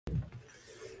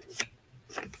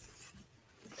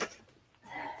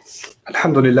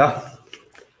الحمد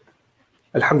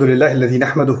لله الذي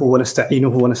نحمده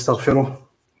ونستعينه ونستغفره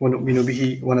ونؤمن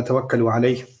به ونتوكل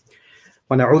عليه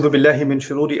ونعوذ بالله من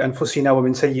شرور أنفسنا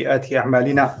ومن سيئات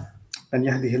أعمالنا من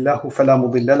يهده الله فلا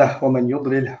مضل له ومن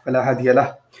يضلل فلا هادي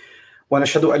له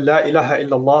ونشهد أن لا إله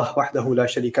إلا الله وحده لا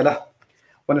شريك له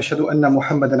ونشهد أن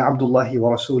محمدا عبد الله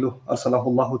ورسوله أرسله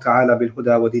الله تعالى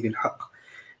بالهدى ودين الحق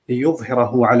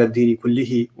ليظهره على الدين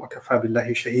كله وكفى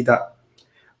بالله شهيدا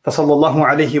فصلى الله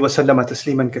عليه وسلم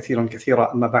تسليما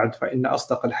كثيرا أما بعد فإن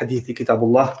أصدق الحديث كتاب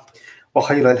الله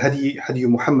وخير الهدي هدي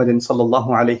محمد صلى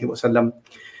الله عليه وسلم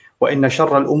وإن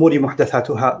شر الأمور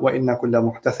محدثاتها وإن كل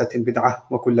محدثة بدعة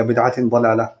وكل بدعة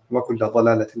ضلالة وكل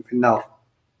ضلالة في النار.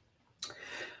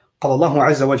 قال الله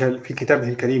عز وجل في كتابه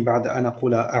الكريم بعد أن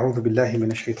أقول أعوذ بالله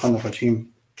من الشيطان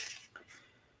الرجيم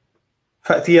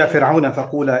فأتيا فرعون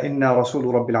فقولا إنا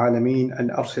رسول رب العالمين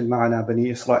أن أرسل معنا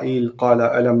بني إسرائيل قال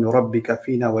ألم نربك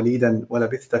فينا وليدا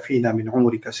ولبثت فينا من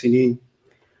عمرك سنين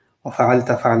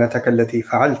وفعلت فعلتك التي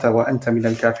فعلت وأنت من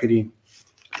الكافرين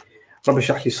رب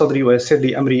اشرح لي صدري ويسر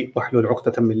لي أمري واحلل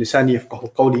عقدة من لساني يفقهوا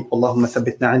قولي اللهم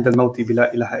ثبتنا عند الموت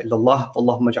بلا إله إلا الله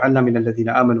اللهم اجعلنا من الذين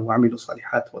آمنوا وعملوا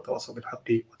الصالحات وتواصوا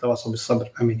بالحق وتواصوا بالصبر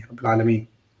آمين يا رب العالمين.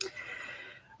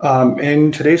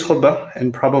 In today's khutbah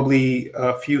and probably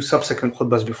a few subsequent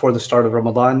khutbahs before the start of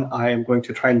Ramadan, I am going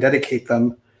to try and dedicate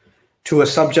them to a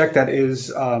subject that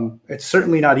is, it's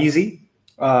certainly not easy,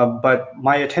 but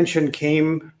my attention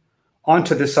came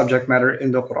onto this subject matter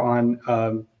in the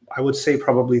Quran, I would say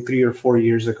probably 3 or 4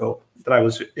 years ago that I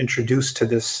was introduced to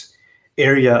this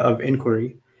area of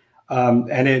inquiry.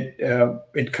 And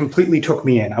it completely took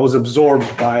me in. I was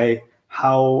absorbed by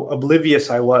how oblivious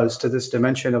I was to this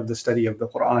dimension of the study of the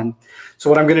Quran. So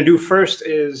what I'm going to do first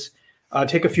is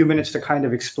take a few minutes to kind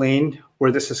of explain where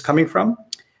this is coming from.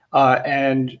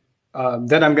 And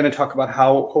then I'm going to talk about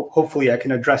how hopefully I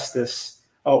can address this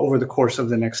over the course of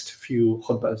the next few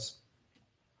khutbahs.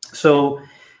 So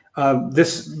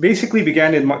this basically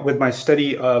began with my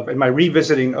study of and my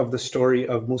revisiting of the story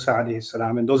of Musa alayhi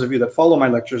salam. And those of you that follow my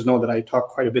lectures know that I talk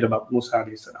quite a bit about Musa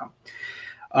alayhi salam.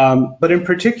 But in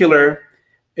particular,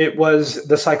 it was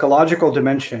the psychological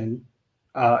dimension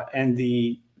and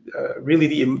the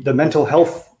mental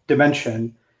health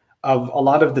dimension of a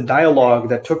lot of the dialogue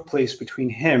that took place between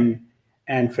him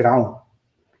and Fir'aun.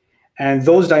 And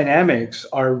those dynamics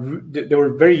they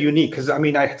were very unique because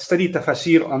I had studied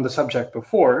tafsir on the subject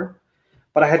before,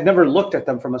 but I had never looked at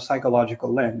them from a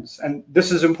psychological lens. And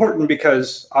this is important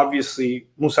because obviously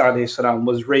Musa alayhi salam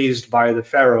was raised by the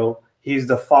Pharaoh. He's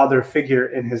the father figure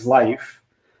in his life.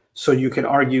 So you can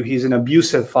argue he's an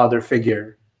abusive father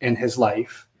figure in his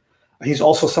life. He's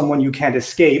also someone you can't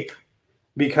escape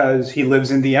because he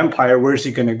lives in the empire. Where's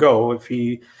he going to go? If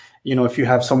you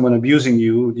have someone abusing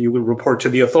you, you will report to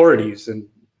the authorities, and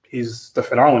he's the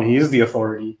Pharaoh, he is the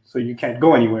authority. So you can't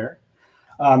go anywhere.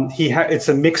 It's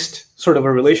a mixed sort of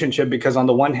a relationship because on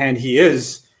the one hand, he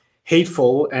is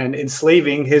hateful and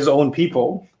enslaving his own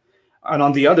people. And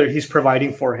on the other, he's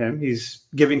providing for him. He's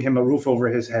giving him a roof over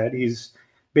his head. He's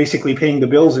basically paying the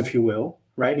bills, if you will,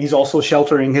 right? He's also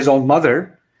sheltering his own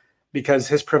mother because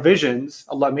his provisions,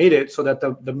 Allah made it so that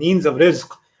the means of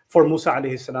rizq for Musa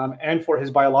alayhi salam and for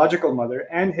his biological mother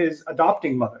and his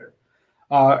adopting mother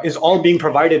is all being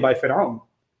provided by Fir'aun,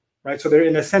 right? So they're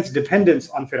in a sense dependent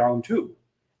on Fir'aun too.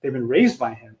 They've been raised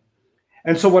by him.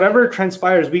 And so whatever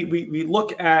transpires, we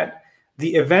look at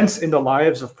the events in the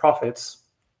lives of prophets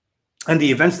and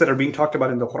the events that are being talked about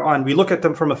in the Quran, we look at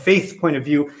them from a faith point of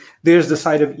view. There's the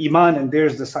side of Iman and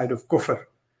there's the side of Kufr,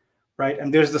 right?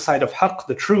 And there's the side of Haqq,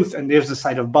 the truth, and there's the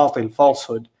side of Batil,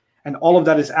 falsehood. And all of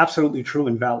that is absolutely true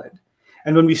and valid.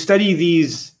 And when we study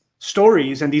these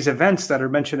stories and these events that are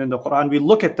mentioned in the Quran, we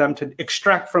look at them to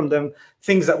extract from them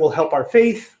things that will help our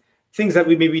faith, things that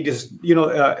we maybe just,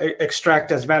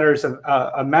 extract as matters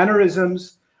of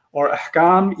mannerisms or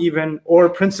ahkam even, or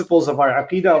principles of our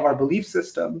aqidah, of our belief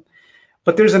system.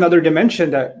 But there's another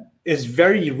dimension that is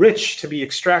very rich to be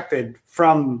extracted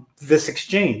from this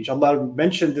exchange. Allah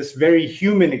mentioned this very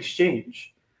human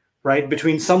exchange, right?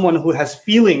 Between someone who has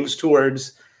feelings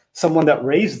towards someone that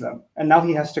raised them, and now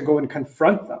he has to go and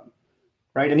confront them,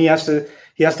 right? And he has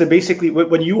to basically,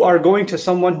 when you are going to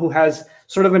someone who has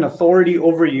sort of an authority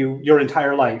over you your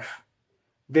entire life,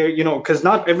 because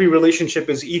not every relationship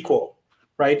is equal,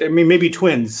 right? Maybe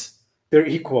twins, they're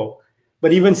equal.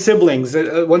 But even siblings,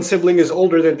 one sibling is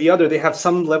older than the other, they have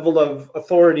some level of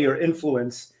authority or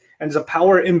influence, and there's a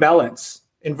power imbalance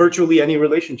in virtually any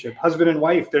relationship. Husband and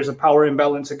wife, there's a power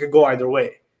imbalance. It could go either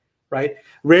way, right?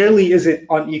 Rarely is it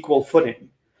on equal footing.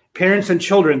 Parents and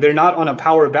children, they're not on a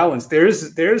power balance.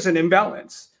 There's an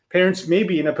imbalance. Parents may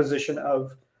be in a position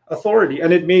of authority.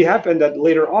 And it may happen that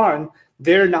later on,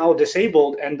 they're now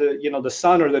disabled and the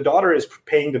son or the daughter is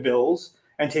paying the bills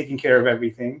and taking care of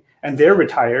everything, and they're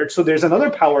retired. So there's another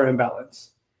power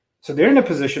imbalance. So they're in a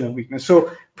position of weakness.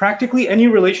 So practically any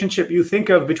relationship you think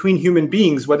of between human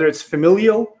beings, whether it's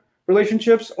familial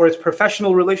relationships or it's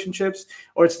professional relationships,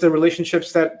 or it's the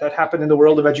relationships that happen in the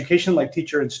world of education, like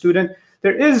teacher and student,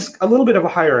 there is a little bit of a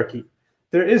hierarchy.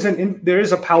 There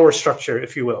is a power structure,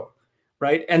 if you will,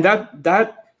 right? And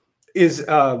that is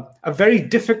a very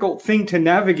difficult thing to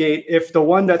navigate if the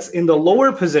one that's in the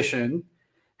lower position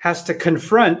has to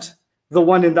confront the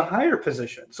one in the higher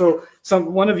position. So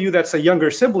one of you that's a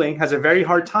younger sibling has a very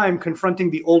hard time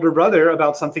confronting the older brother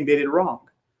about something they did wrong.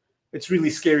 It's really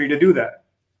scary to do that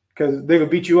because they will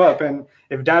beat you up. And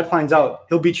if dad finds out,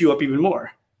 he'll beat you up even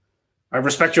more. I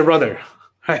respect your brother,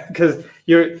 right? Because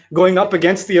you're going up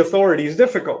against the authority is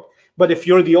difficult. But if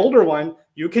you're the older one,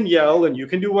 you can yell and you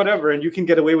can do whatever, and you can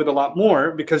get away with a lot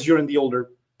more because you're in the older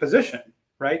position,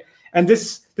 right? And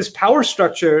this power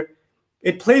structure,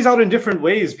 it plays out in different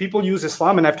ways. People use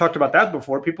Islam, and I've talked about that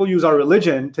before. People use our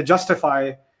religion to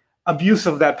justify abuse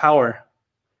of that power,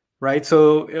 right?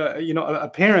 So, a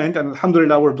parent, and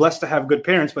alhamdulillah, we're blessed to have good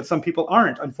parents, but some people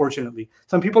aren't, unfortunately.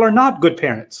 Some people are not good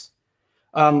parents.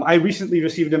 I recently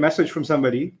received a message from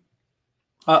somebody,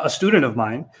 a student of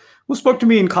mine, who spoke to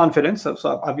me in confidence. So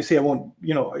obviously I won't,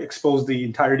 expose the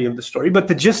entirety of the story, but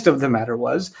the gist of the matter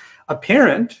was a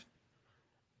parent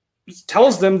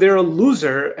tells them they're a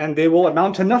loser and they will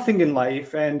amount to nothing in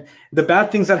life, and the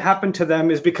bad things that happen to them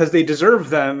is because they deserve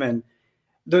them. And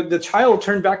the child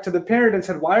turned back to the parent and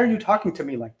said, "Why are you talking to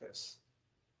me like this?"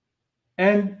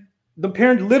 And the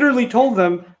parent literally told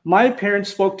them, "My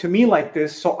parents spoke to me like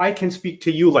this, so I can speak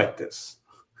to you like this."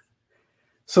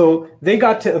 So they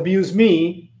got to abuse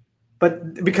me,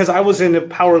 but because I was in a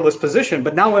powerless position,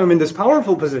 but now I'm in this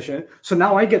powerful position, so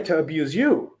now I get to abuse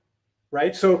you,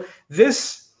 right? So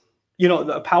this,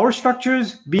 the power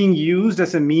structures being used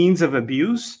as a means of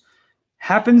abuse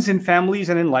happens in families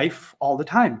and in life all the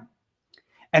time.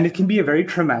 And it can be a very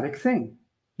traumatic thing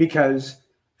because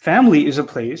family is a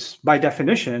place, by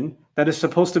definition, that is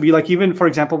supposed to be like, even, for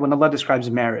example, when Allah describes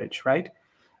marriage, right?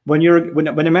 When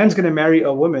a man's going to marry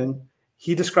a woman,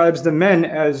 he describes the men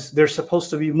as they're supposed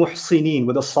to be muhsinin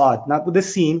with a sad, not with a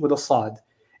sin, with a sad.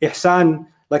 Ihsan,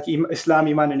 like Islam,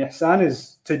 Iman, and Ihsan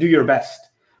is to do your best.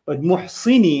 But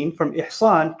muhsinin from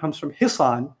ihsan comes from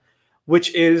hisan,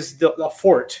 which is the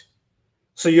fort.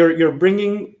 So you're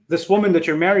bringing this woman that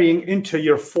you're marrying into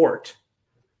your fort.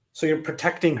 So you're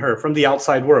protecting her from the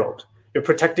outside world. You're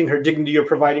protecting her dignity, you're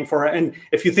providing for her. And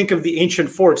if you think of the ancient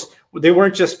forts, they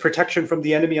weren't just protection from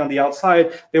the enemy on the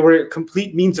outside, they were a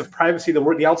complete means of privacy.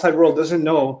 The outside world doesn't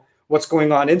know what's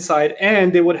going on inside,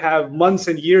 and they would have months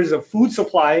and years of food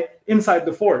supply inside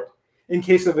the fort in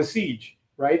case of a siege,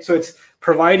 right? So it's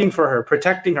providing for her,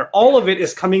 protecting her. All of it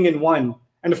is coming in one.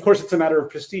 And of course, it's a matter of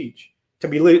prestige to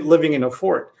be living in a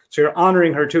fort. So you're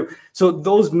honoring her too. So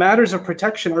those matters of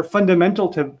protection are fundamental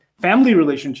to family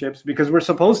relationships because we're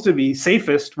supposed to be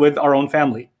safest with our own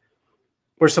family.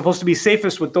 We're supposed to be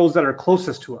safest with those that are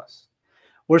closest to us.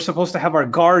 We're supposed to have our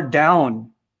guard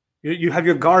down. You have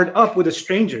your guard up with a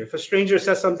stranger. If a stranger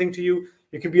says something to you,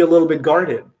 you could be a little bit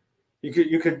guarded.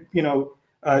 You could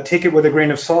take it with a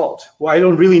grain of salt. Well, I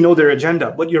don't really know their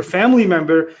agenda. But your family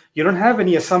member, you don't have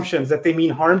any assumptions that they mean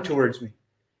harm towards me.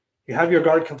 You have your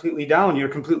guard completely down. You're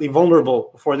completely vulnerable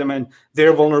before them, and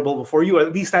they're vulnerable before you.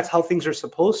 At least that's how things are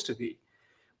supposed to be.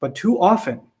 But too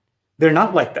often, they're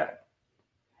not like that.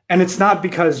 And it's not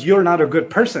because you're not a good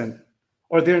person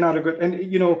or they're not a good...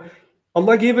 And,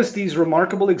 Allah gave us these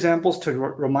remarkable examples to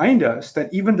remind us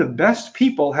that even the best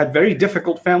people had very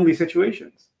difficult family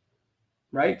situations,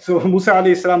 right? So Musa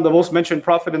alayhi salam, the most mentioned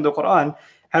prophet in the Quran,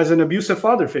 has an abusive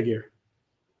father figure.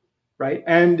 Right?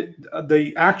 And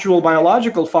the actual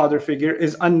biological father figure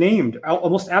is unnamed,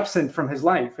 almost absent from his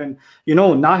life. And,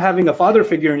 not having a father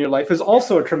figure in your life is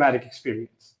also a traumatic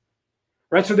experience,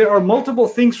 right? So there are multiple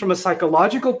things from a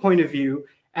psychological point of view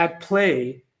at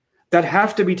play that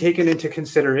have to be taken into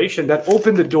consideration that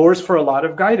open the doors for a lot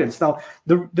of guidance. Now,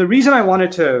 the reason I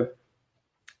wanted to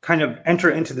kind of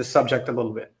enter into this subject a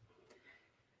little bit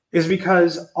is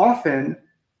because often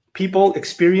people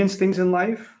experience things in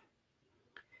life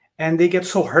and they get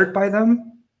so hurt by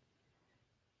them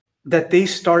that they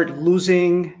start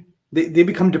losing, they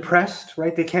become depressed,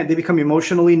 right? They become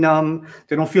emotionally numb.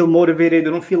 They don't feel motivated.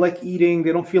 They don't feel like eating.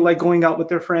 They don't feel like going out with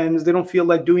their friends. They don't feel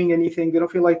like doing anything. They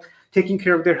don't feel like taking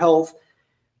care of their health.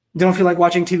 They don't feel like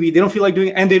watching TV. They don't feel like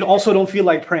and they also don't feel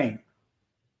like praying.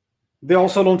 They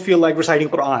also don't feel like reciting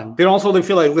Quran. They also don't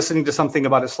feel like listening to something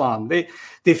about Islam.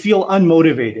 They feel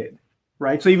unmotivated,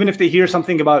 right? So even if they hear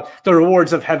something about the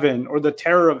rewards of heaven or the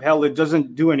terror of hell, it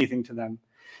doesn't do anything to them.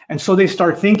 And so they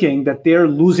start thinking that they're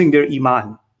losing their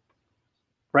iman,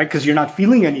 right? Because you're not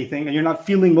feeling anything and you're not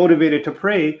feeling motivated to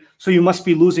pray, so you must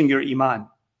be losing your iman.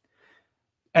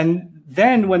 And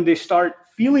then when they start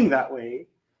feeling that way,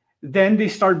 then they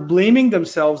start blaming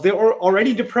themselves. They were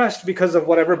already depressed because of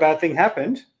whatever bad thing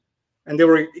happened, and they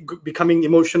were becoming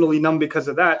emotionally numb because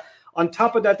of that. On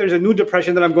top of that, there's a new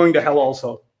depression that I'm going to hell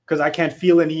also, because I can't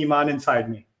feel any iman inside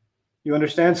me. You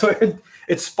understand? So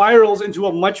it spirals into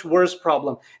a much worse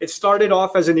problem. It started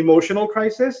off as an emotional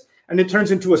crisis, and it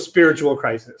turns into a spiritual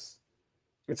crisis.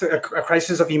 It's a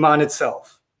crisis of iman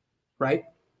itself, right?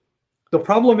 The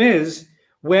problem is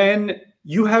when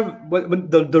you have when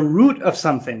the root of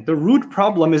something, the root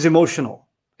problem is emotional.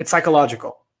 It's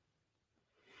psychological.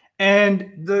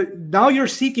 And now you're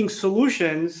seeking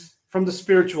solutions from the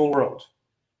spiritual world.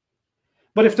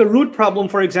 But if the root problem,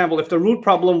 for example, if the root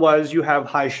problem was you have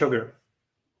high sugar,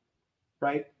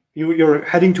 right? You're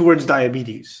heading towards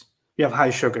diabetes, you have high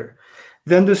sugar.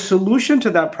 Then the solution to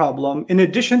that problem, in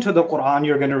addition to the Quran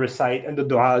you're going to recite and the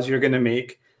du'as you're going to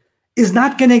make, is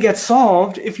not going to get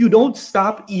solved if you don't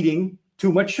stop eating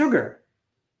too much sugar.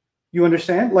 You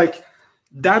understand? Like,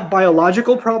 that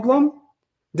biological problem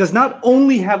does not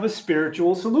only have a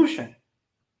spiritual solution.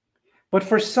 But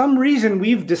for some reason,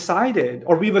 we've decided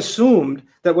or we've assumed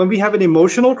that when we have an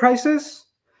emotional crisis,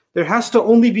 there has to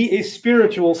only be a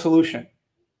spiritual solution,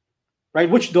 right?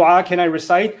 Which dua can I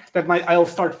recite that I'll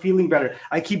start feeling better?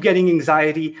 I keep getting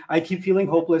anxiety. I keep feeling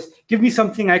hopeless. Give me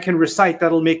something I can recite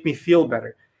that'll make me feel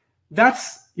better.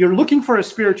 You're looking for a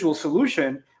spiritual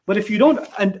solution, but if you don't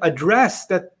address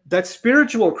that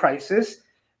spiritual crisis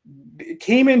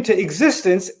came into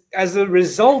existence as a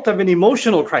result of an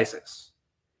emotional crisis,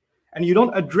 and you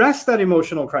don't address that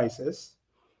emotional crisis,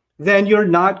 then you're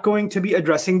not going to be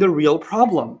addressing the real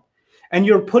problem. And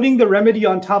you're putting the remedy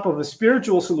on top of a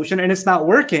spiritual solution, and it's not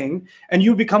working, and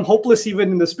you become hopeless even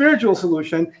in the spiritual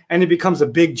solution, and it becomes a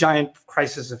big, giant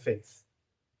crisis of faith.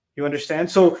 You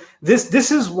understand? So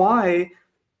this is why,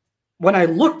 when I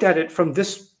looked at it from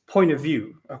this point of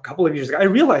view a couple of years ago, I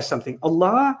realized something.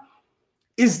 Allah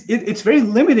it's very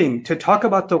limiting to talk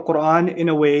about the Quran in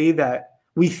a way that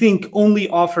we think only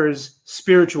offers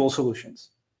spiritual solutions.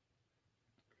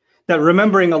 That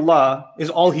remembering Allah is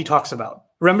all He talks about.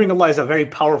 Remembering Allah is a very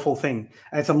powerful thing,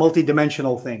 and it's a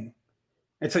multidimensional thing.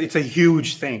 It's a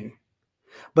huge thing,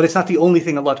 but it's not the only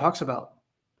thing Allah talks about.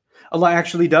 Allah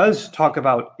actually does talk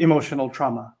about emotional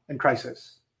trauma and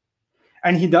crisis,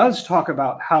 and He does talk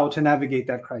about how to navigate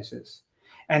that crisis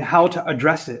and how to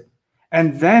address it.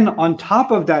 And then on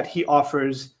top of that, He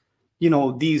offers,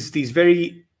 these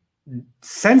very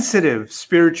sensitive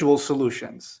spiritual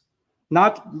solutions,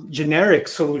 not generic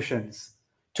solutions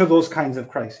to those kinds of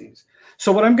crises.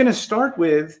 So what I'm going to start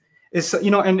with is,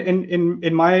 and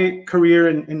in my career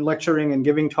in lecturing and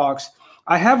giving talks,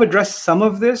 I have addressed some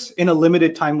of this in a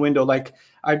limited time window. Like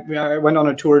I went on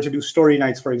a tour to do story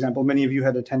nights, for example. Many of you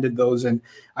had attended those, and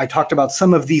I talked about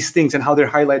some of these things and how they're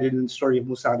highlighted in the story of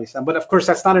Musa alayhi salam. But of course,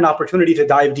 that's not an opportunity to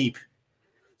dive deep.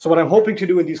 So what I'm hoping to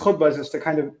do in these khutbahs is to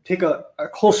kind of take a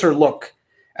closer look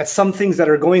at some things that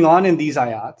are going on in these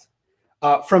ayat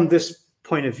from this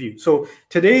point of view. So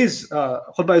today's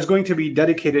khutbah is going to be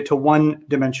dedicated to one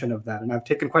dimension of that. And I've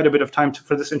taken quite a bit of time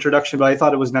for this introduction, but I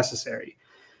thought it was necessary.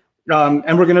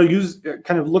 And we're going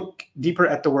to look deeper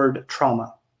at the word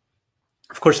trauma.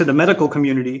 Of course, in the medical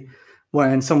community,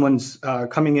 when someone's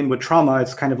coming in with trauma,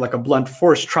 it's kind of like a blunt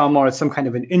force trauma, or it's some kind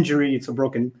of an injury. It's a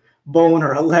broken bone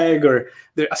or a leg or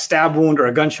a stab wound or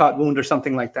a gunshot wound or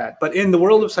something like that. But in the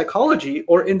world of psychology,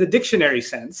 or in the dictionary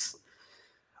sense,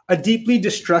 a deeply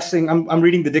distressing, I'm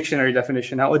reading the dictionary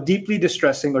definition now, a deeply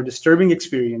distressing or disturbing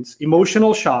experience,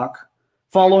 emotional shock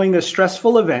following a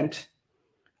stressful event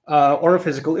or a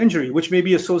physical injury, which may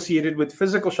be associated with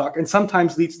physical shock and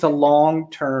sometimes leads to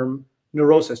long-term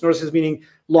neurosis. Neurosis meaning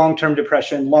long-term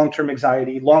depression, long-term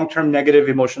anxiety, long-term negative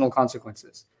emotional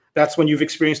consequences. That's when you've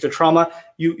experienced a trauma.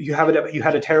 You had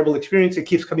a terrible experience. It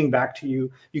keeps coming back to you.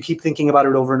 You keep thinking about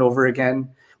it over and over again.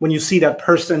 When you see that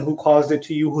person who caused it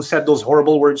to you, who said those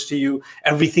horrible words to you,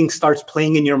 everything starts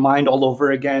playing in your mind all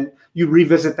over again. You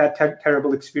revisit that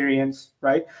terrible experience,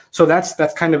 right? So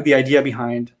that's kind of the idea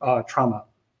behind trauma.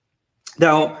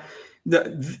 Now,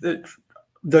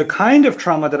 the kind of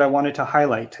trauma that I wanted to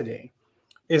highlight today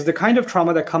is the kind of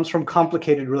trauma that comes from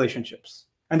complicated relationships.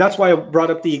 And that's why I brought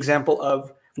up the example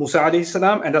of Musa alayhi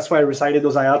salam, and that's why I recited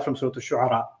those ayat from Surah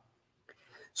Al-Shu'ara.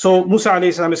 So Musa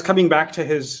alayhi salam is coming back to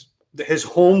his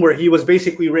home where he was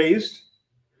basically raised,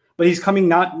 but he's coming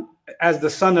not as the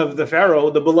son of the Pharaoh,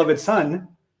 the beloved son,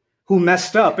 who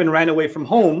messed up and ran away from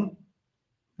home,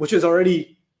 which is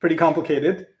already pretty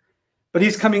complicated. But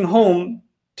he's coming home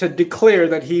to declare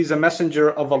that he's a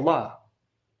messenger of Allah.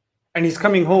 And he's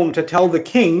coming home to tell the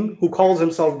king who calls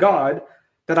himself God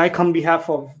that I come on behalf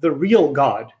of the real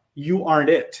God. You aren't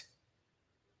it.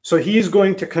 So he's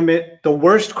going to commit the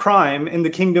worst crime in the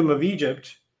kingdom of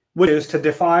Egypt, which is to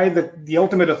defy the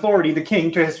ultimate authority, the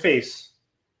king, to his face.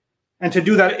 And to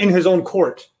do that in his own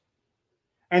court.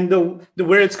 And the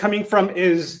where it's coming from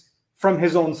is from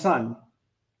his own son,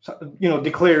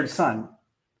 declared son,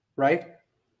 right?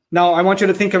 Now, I want you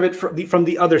to think of it from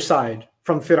the other side,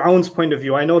 from Fir'aun's point of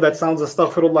view. I know that sounds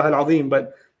astaghfirullah al-azim,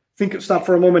 but stop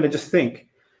for a moment and just think.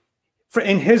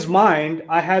 In his mind,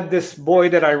 I had this boy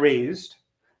that I raised,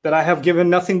 that I have given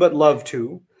nothing but love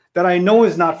to, that I know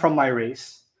is not from my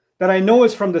race, that I know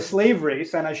is from the slave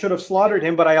race, and I should have slaughtered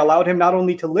him, but I allowed him not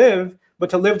only to live, but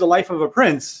to live the life of a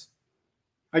prince.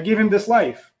 I gave him this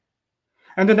life.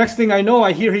 And the next thing I know,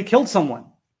 I hear he killed someone,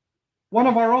 one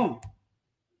of our own.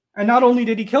 And not only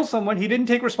did he kill someone, he didn't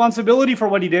take responsibility for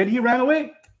what he did. He ran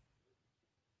away.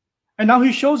 And now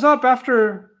he shows up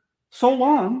after so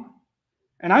long.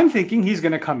 And I'm thinking he's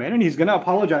going to come in and he's going to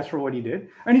apologize for what he did.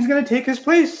 And he's going to take his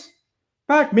place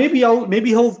back. Maybe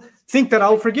he'll think that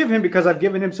I'll forgive him because I've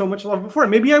given him so much love before.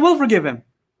 Maybe I will forgive him.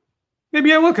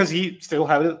 Maybe I will, because he still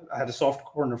had a soft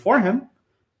corner for him.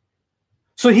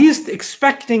 So he's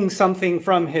expecting something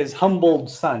from his humbled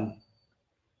son,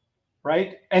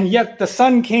 right? And yet the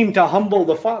son came to humble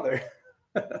the father.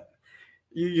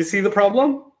 you see the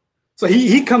problem? So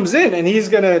he comes in and he's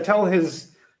going to tell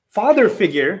his father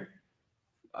figure,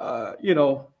 and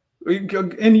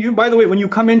you, by the way, when you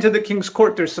come into the king's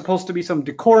court, there's supposed to be some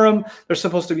decorum. There's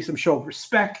supposed to be some show of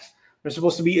respect. There's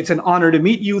supposed to be, it's an honor to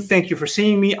meet you. Thank you for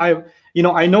seeing me. I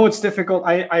know it's difficult.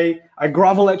 I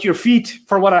grovel at your feet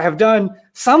for what I have done.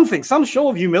 Some show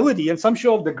of humility and some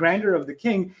show of the grandeur of the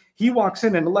king. He walks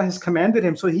in and Allah has commanded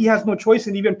him, so he has no choice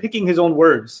in even picking his own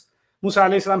words. Musa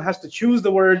alayhi salam has to choose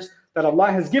the words that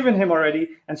Allah has given him already,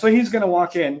 and so he's going to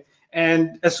walk in.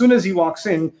 And as soon as he walks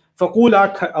in,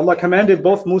 فَقُولَا, Allah commanded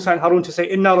both Musa and Harun to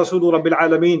say, إِنَّا رَسُولُ رَبِّ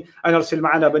الْعَالَمِينَ أَنَرْسِلْ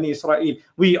مَعَنَا بَنِي إِسْرَائِيل.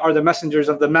 We are the messengers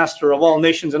of the master of all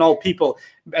nations and all people,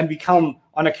 and we come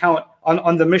on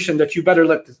the mission that you better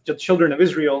let the children of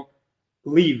Israel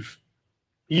leave.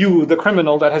 You, the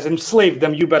criminal that has enslaved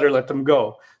them, you better let them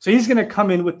go. So he's going to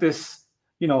come in with this,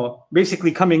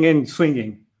 basically coming in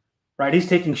swinging, right? He's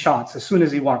taking shots as soon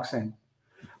as he walks in.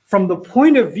 From the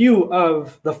point of view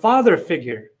of the father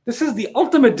figure, this is the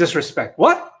ultimate disrespect.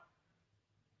 What?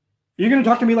 You're going to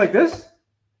talk to me like this?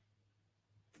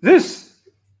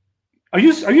 Are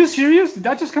you serious? Did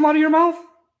that just come out of your mouth?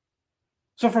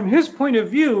 So from his point of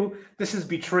view, this is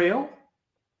betrayal.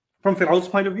 From Fir'aun's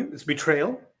point of view, it's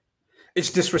betrayal. It's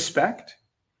disrespect.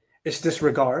 It's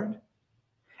disregard.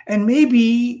 And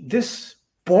maybe this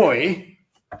boy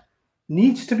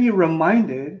needs to be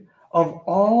reminded of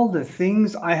all the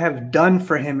things I have done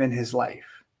for him in his life.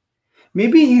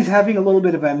 Maybe he's having a little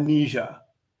bit of amnesia,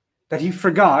 that he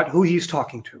forgot who he's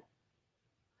talking to.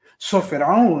 So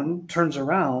Fir'aun turns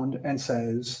around and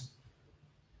says,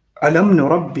 Alam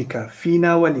nurabbika fina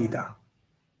walida.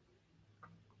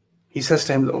 He says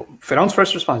to him, Fir'aun's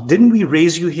first response, didn't we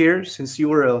raise you here since you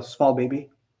were a small baby?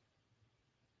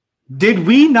 Did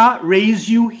we not raise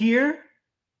you here?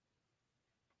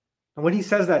 And when he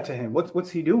says that to him,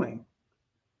 what's he doing?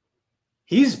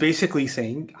 He's basically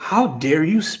saying, how dare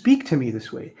you speak to me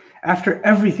this way after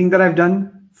everything that I've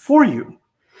done for you?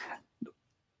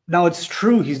 Now it's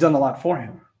true, he's done a lot for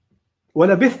him.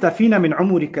 وَلَبِثْتَ فِينَا مِنْ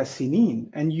عُمُرِكَ سِنِينَ.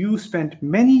 And you spent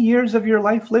many years of your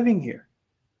life living here.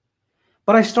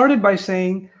 But I started by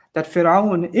saying that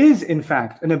Fir'aun is in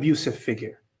fact an abusive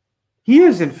figure. He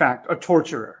is in fact a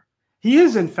torturer. He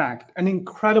is in fact an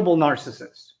incredible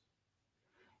narcissist.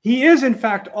 He is in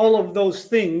fact all of those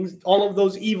things, all of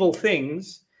those evil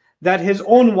things that his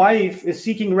own wife is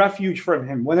seeking refuge from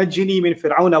him. وَنَجِّنِي مِنْ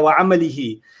فِرْعَوْنَ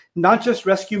وَعَمَلِهِ. Not just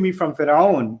rescue me from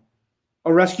Fir'aun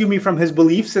or rescue me from his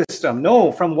belief system.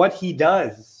 No, from what he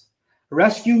does.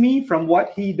 Rescue me from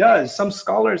what he does. Some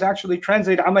scholars actually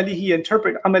translate amalihi,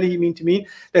 interpret amalihi mean to mean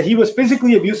that he was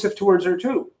physically abusive towards her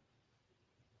too.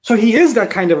 So he is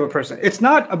that kind of a person. It's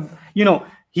not,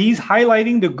 he's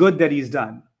highlighting the good that he's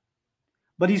done,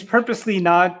 but he's purposely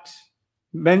not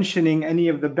mentioning any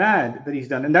of the bad that he's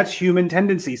done. And that's human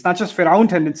tendency. It's not just Fir'aun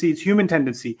tendency, it's human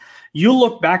tendency. You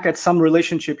look back at some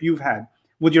relationship you've had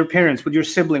with your parents, with your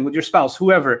sibling, with your spouse,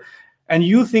 whoever, and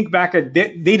you think back at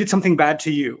they did something bad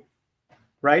to you,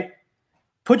 right?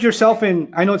 Put yourself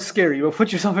in, I know it's scary, but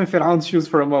put yourself in Fir'aun's shoes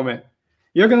for a moment.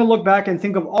 You're going to look back and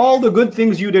think of all the good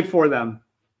things you did for them.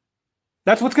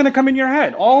 That's what's going to come in your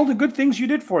head. All the good things you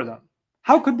did for them.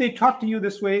 How could they talk to you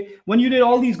this way when you did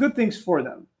all these good things for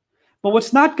them? But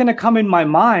what's not going to come in my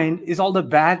mind is all the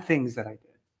bad things that I did.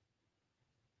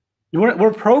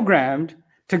 We're programmed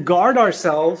to guard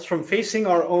ourselves from facing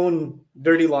our own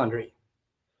dirty laundry.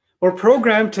 We're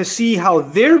programmed to see how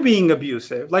they're being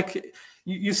abusive. Like,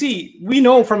 you see, we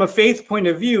know from a faith point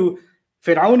of view,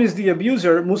 Fir'aun is the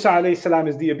abuser, Musa alayhi salam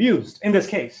is the abused in this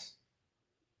case.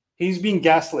 He's being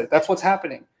gaslit. That's what's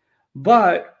happening.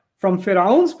 But from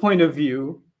Fir'aun's point of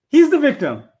view, he's the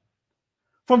victim.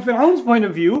 From Fir'aun's point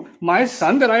of view, my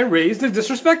son that I raised is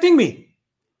disrespecting me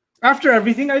after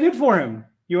everything I did for him.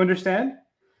 You understand?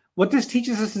 What this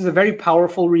teaches us is a very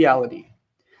powerful reality,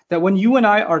 that when you and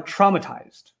I are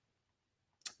traumatized,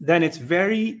 then it's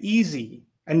very easy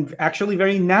and actually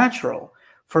very natural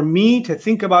for me to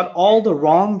think about all the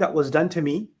wrong that was done to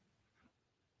me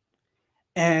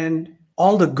and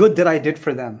all the good that I did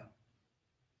for them.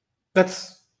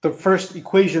 That's the first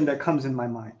equation that comes in my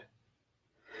mind.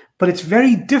 But it's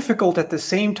very difficult at the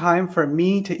same time for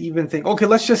me to even think, okay,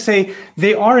 let's just say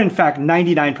they are in fact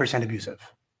 99% abusive.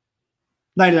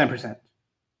 99%.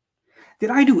 Did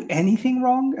I do anything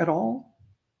wrong at all?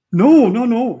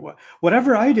 No.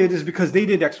 Whatever I did is because they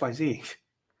did XYZ.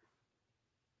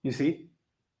 You see?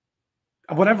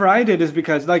 Whatever I did is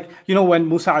because, like, when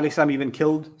Musa alayhi salam even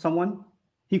killed someone,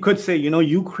 he could say,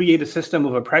 you create a system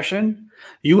of oppression.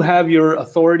 You have your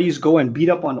authorities go and beat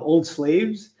up on old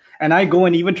slaves. And I go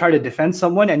and even try to defend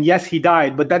someone. And yes, he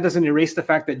died, but that doesn't erase the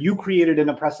fact that you created an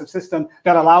oppressive system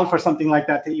that allowed for something like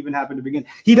that to even happen to begin.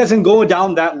 He doesn't go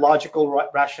down that logical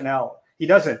rationale. He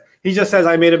doesn't. He just says,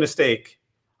 I made a mistake.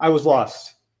 I was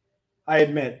lost. I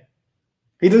admit.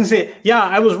 He doesn't say, yeah,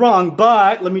 I was wrong,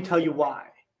 but let me tell you why.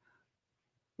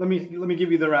 Let me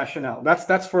give you the rationale.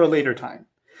 That's for a later time.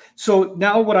 So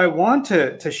now what I want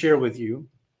to share with you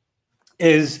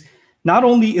is, not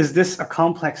only is this a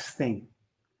complex thing,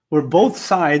 where both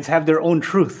sides have their own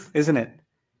truth, isn't it?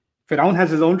 Fir'aun has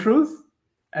his own truth,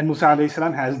 and Musa alayhi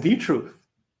salam has the truth.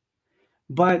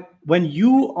 But when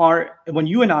you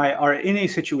and I are in a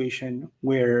situation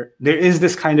where there is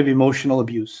this kind of emotional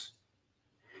abuse,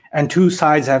 and two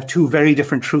sides have two very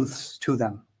different truths to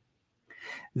them,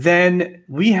 then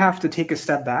we have to take a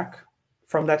step back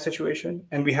from that situation,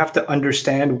 and we have to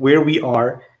understand where we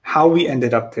are, how we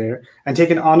ended up there, and take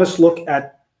an honest look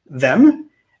at them.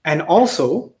 And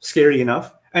also, scary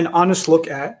enough, an honest look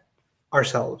at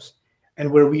ourselves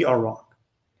and where we are wrong.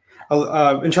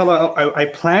 Inshallah, I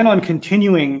plan on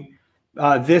continuing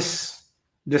this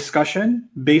discussion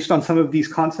based on some of these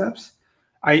concepts.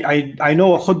 I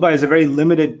know a khutbah is a very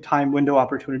limited time window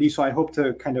opportunity, so I hope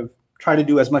to kind of try to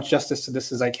do as much justice to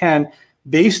this as I can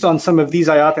based on some of these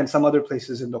ayat and some other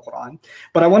places in the Quran.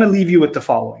 But I want to leave you with the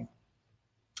following.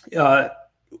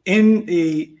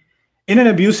 In an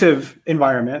abusive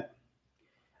environment,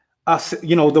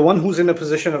 the one who's in a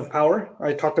position of power,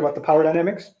 I talked about the power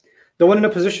dynamics, the one in a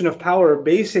position of power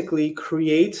basically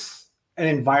creates an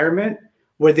environment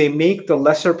where they make the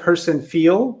lesser person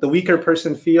feel, the weaker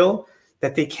person feel,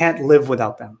 that they can't live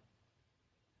without them.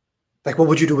 Like, what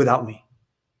would you do without me?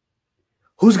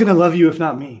 Who's going to love you if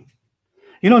not me?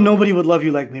 Nobody would love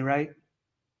you like me, right?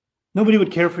 Nobody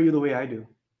would care for you the way I do.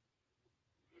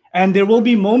 And there will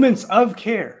be moments of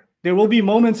care. There will be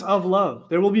moments of love.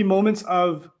 There will be moments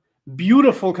of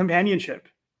beautiful companionship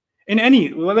in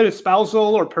whether it's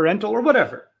spousal or parental or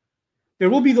whatever. There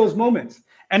will be those moments.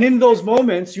 And in those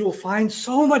moments, you'll find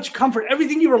so much comfort.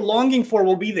 Everything you were longing for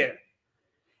will be there.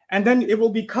 And then it will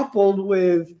be coupled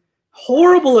with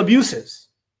horrible abuses.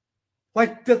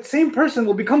 Like, the same person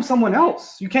will become someone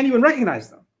else. You can't even recognize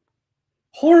them.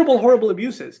 Horrible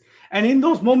abuses. And in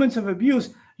those moments of abuse,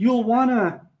 you'll want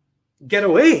to get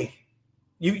away.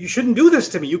 You shouldn't do this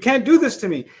to me. You can't do this to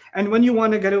me. And when you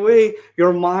want to get away,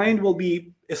 your mind will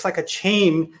be, it's like a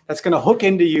chain that's going to hook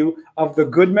into you of the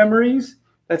good memories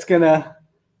that's going to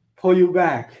pull you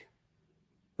back.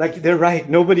 Like, they're right.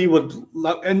 Nobody would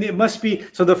love, and it must be,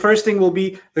 so the first thing will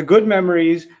be the good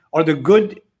memories or the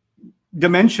good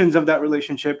dimensions of that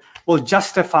relationship will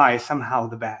justify somehow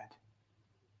the bad.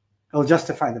 It'll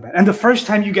justify the bad. And the first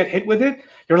time you get hit with it,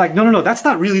 you're like, no, that's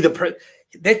not really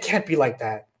they can't be like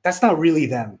that. That's not really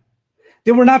them.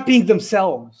 They were not being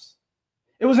themselves.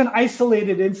 It was an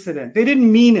isolated incident. They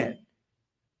didn't mean it,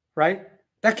 right?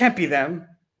 That can't be them.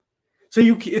 So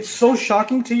it's so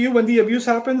shocking to you when the abuse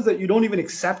happens that you don't even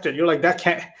accept it. You're like, that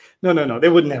can't, no, they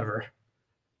would never.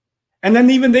 And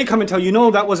then even they come and tell you, no,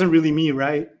 that wasn't really me,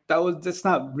 right? That's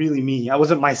not really me. I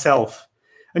wasn't myself.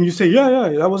 And you say, yeah,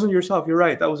 that wasn't yourself. You're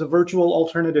right. That was a virtual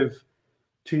alternative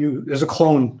to you. There's a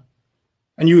clone.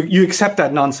 And you accept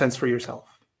that nonsense for yourself.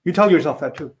 You tell yourself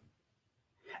that too.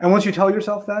 And once you tell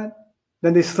yourself that,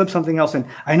 then they slip something else in.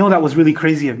 I know that was really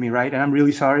crazy of me, right? And I'm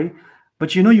really sorry.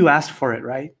 But you know you asked for it,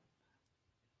 right?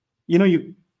 You know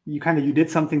you did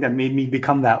something that made me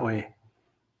become that way.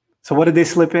 So what did they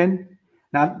slip in?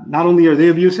 Not only are they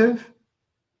abusive,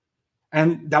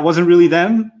 and that wasn't really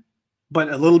them, but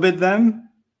a little bit them,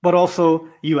 but also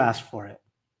you asked for it.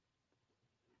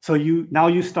 So now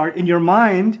you start in your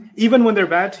mind, even when they're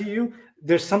bad to you,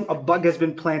 a bug has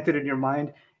been planted in your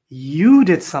mind. You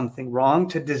did something wrong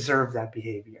to deserve that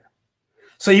behavior.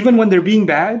 So even when they're being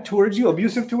bad towards you,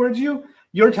 abusive towards you,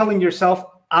 you're telling yourself,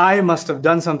 I must have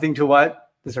done something to what?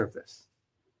 Deserve this.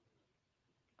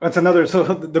 That's another. So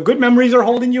the good memories are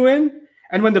holding you in.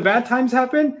 And when the bad times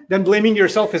happen, then blaming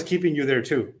yourself is keeping you there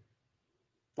too.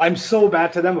 I'm so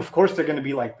bad to them. Of course they're going to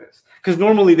be like this. Because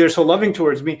normally they're so loving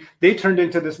towards me. They turned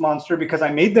into this monster because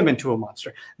I made them into a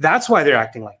monster. That's why they're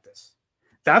acting like this.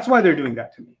 That's why they're doing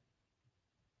that to me.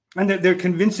 And they're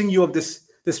convincing you of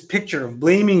this picture of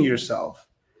blaming yourself.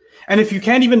 And if you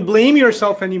can't even blame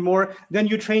yourself anymore, then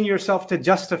you train yourself to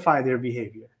justify their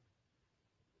behavior.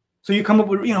 So you come up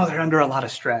with, they're under a lot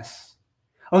of stress.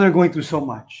 Oh, they're going through so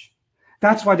much.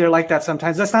 That's why they're like that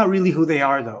sometimes. That's not really who they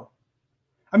are, though.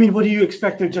 I mean, what do you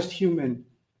expect? They're just human,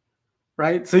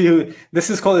 right? So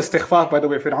this is called istighfaf, by the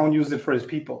way. Fir'aun used it for his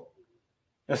people.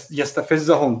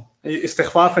 Yastafizzahum.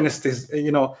 Istighfaf and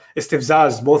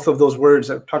istifzaz, both of those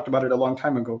words. I talked about it a long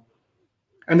time ago.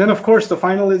 And then, of course, the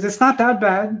final is, it's not that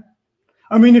bad.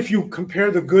 I mean, if you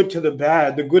compare the good to the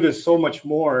bad, the good is so much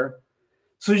more.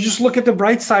 So you just look at the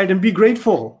bright side and be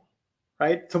grateful,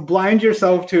 right? To blind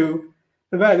yourself to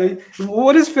the bad.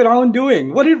 What is Fir'aun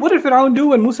doing? What did Fir'aun do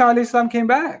when Musa alayhi salam came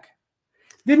back?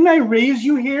 Didn't I raise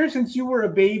you here since you were a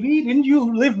baby? Didn't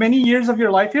you live many years of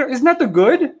your life here? Isn't that the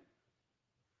good?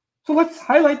 So let's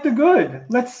highlight the good.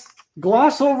 Let's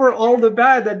gloss over all the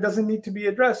bad that doesn't need to be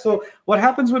addressed. So what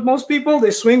happens with most people?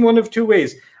 They swing one of two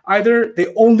ways. Either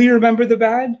they only remember the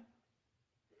bad,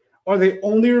 or they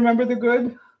only remember the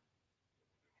good.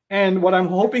 And what I'm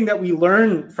hoping that we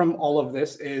learn from all of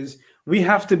this is we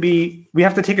have to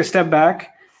take a step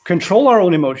back, control our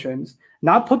own emotions,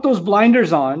 not put those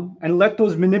blinders on and let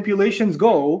those manipulations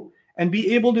go, and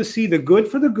be able to see the good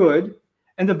for the good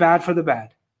and the bad for the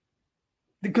bad.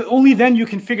 Because only then you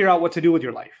can figure out what to do with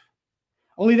your life.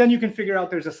 Only then you can figure out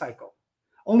there's a cycle.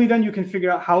 Only then you can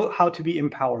figure out how to be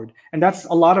empowered. And that's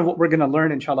a lot of what we're going to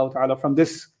learn, inshallah ta'ala, from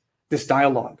this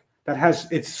dialogue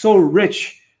it's so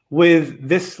rich with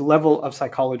this level of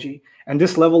psychology and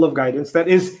this level of guidance.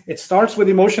 It starts with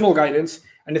emotional guidance,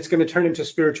 and it's going to turn into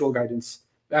spiritual guidance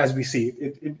as we see.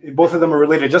 Both of them are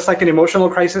related. Just like an emotional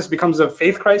crisis becomes a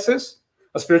faith crisis,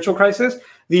 a spiritual crisis,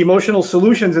 the emotional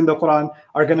solutions in the Quran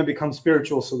are going to become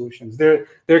spiritual solutions. They're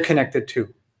connected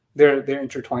too. They're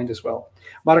intertwined as well.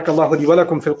 Barakallahu li wa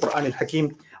lakum fil Quran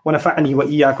al-Hakim wa nafa'ani wa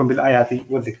iyyakum bil ayati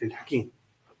wa dhikri al-Hakim.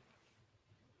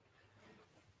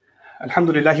 الحمد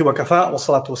لله وكفى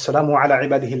والصلاة والسلام على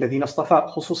عباده الذين اصطفى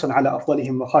خصوصا على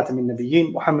أفضلهم وخاتم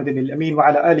النبيين محمد الأمين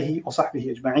وعلى آله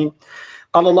وصحبه أجمعين.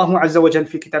 قال الله عز وجل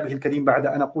في كتابه الكريم بعد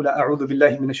أن أقول أعوذ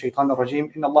بالله من الشيطان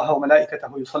الرجيم إن الله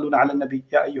وملائكته يصلون على النبي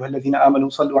يا أيها الذين آمنوا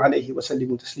صلوا عليه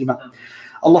وسلموا تسليما.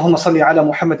 اللهم صل على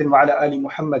محمد وعلى آل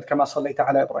محمد كما صليت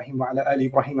على إبراهيم وعلى آل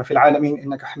إبراهيم في العالمين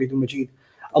إنك حميد مجيد.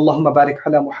 اللهم بارك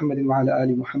على محمد وعلى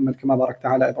آل محمد كما باركت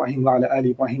على إبراهيم وعلى آل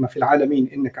إبراهيم في العالمين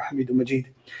إنك حميد مجيد.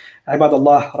 عباد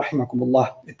الله رحمكم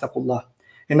الله اتقوا الله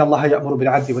إن الله يأمر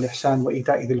بالعدل والإحسان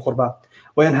وإيتاء ذي القربى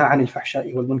وينهى عن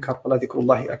الفحشاء والمنكر ولذكر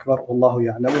الله أكبر والله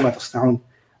يعلم ما تصنعون.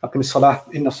 أقم الصلاة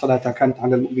إن الصلاة كانت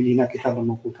على المؤمنين كتابا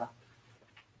موقوتا.